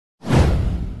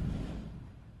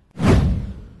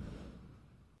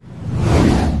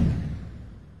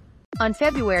On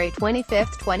February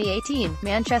 25, 2018,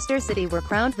 Manchester City were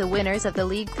crowned the winners of the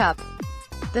League Cup.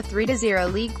 The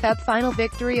 3-0 League Cup final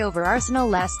victory over Arsenal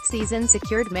last season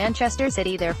secured Manchester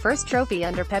City their first trophy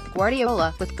under Pep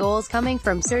Guardiola, with goals coming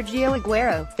from Sergio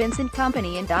Aguero, Vincent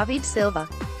Kompany and David Silva.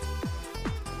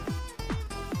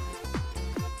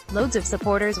 Loads of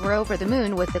supporters were over the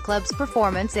moon with the club's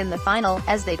performance in the final,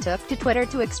 as they took to Twitter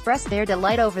to express their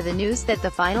delight over the news that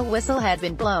the final whistle had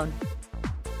been blown.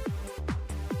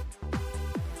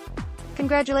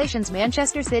 Congratulations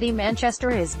Manchester City. Manchester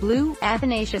is blue.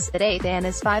 Athanasius at 8 and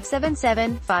is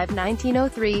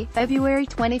 577-5-1903, February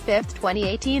 25,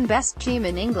 2018. Best team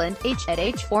in England, H at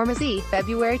H Formaz,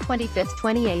 February 25,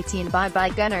 2018. Bye bye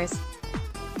Gunners.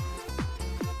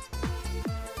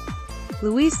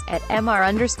 Luis at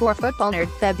MR_footballnerd,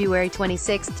 February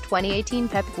 26, 2018.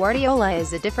 Pep Guardiola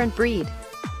is a different breed.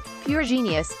 Pure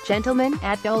genius, gentlemen,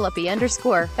 at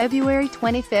Dolapi_, February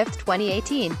 25,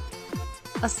 2018.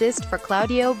 Assist for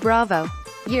Claudio Bravo.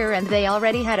 And they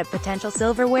already had a potential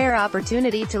silverware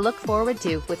opportunity to look forward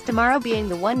to, with tomorrow being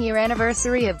the one-year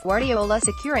anniversary of Guardiola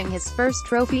securing his first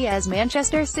trophy as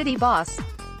Manchester City boss.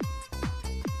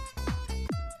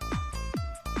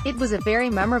 It was a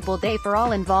very memorable day for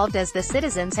all involved as the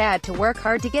citizens had to work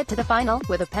hard to get to the final,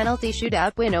 with a penalty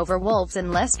shootout win over Wolves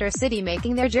and Leicester City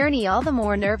making their journey all the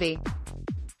more nervy.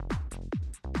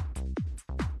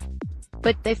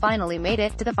 But they finally made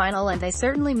it to the final, and they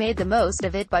certainly made the most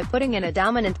of it by putting in a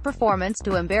dominant performance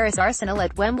to embarrass Arsenal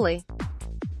at Wembley.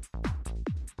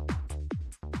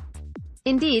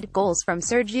 Indeed, goals from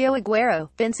Sergio Aguero,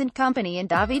 Vincent Kompany and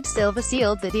David Silva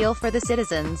sealed the deal for the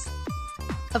citizens.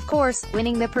 Of course,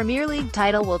 winning the Premier League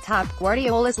title will top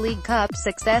Guardiola's League Cup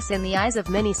success in the eyes of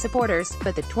many supporters,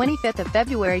 but the 25th of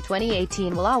February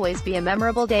 2018 will always be a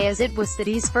memorable day, as it was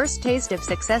City's first taste of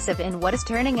success in what is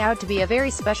turning out to be a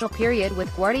very special period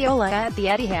with Guardiola at the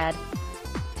Etihad.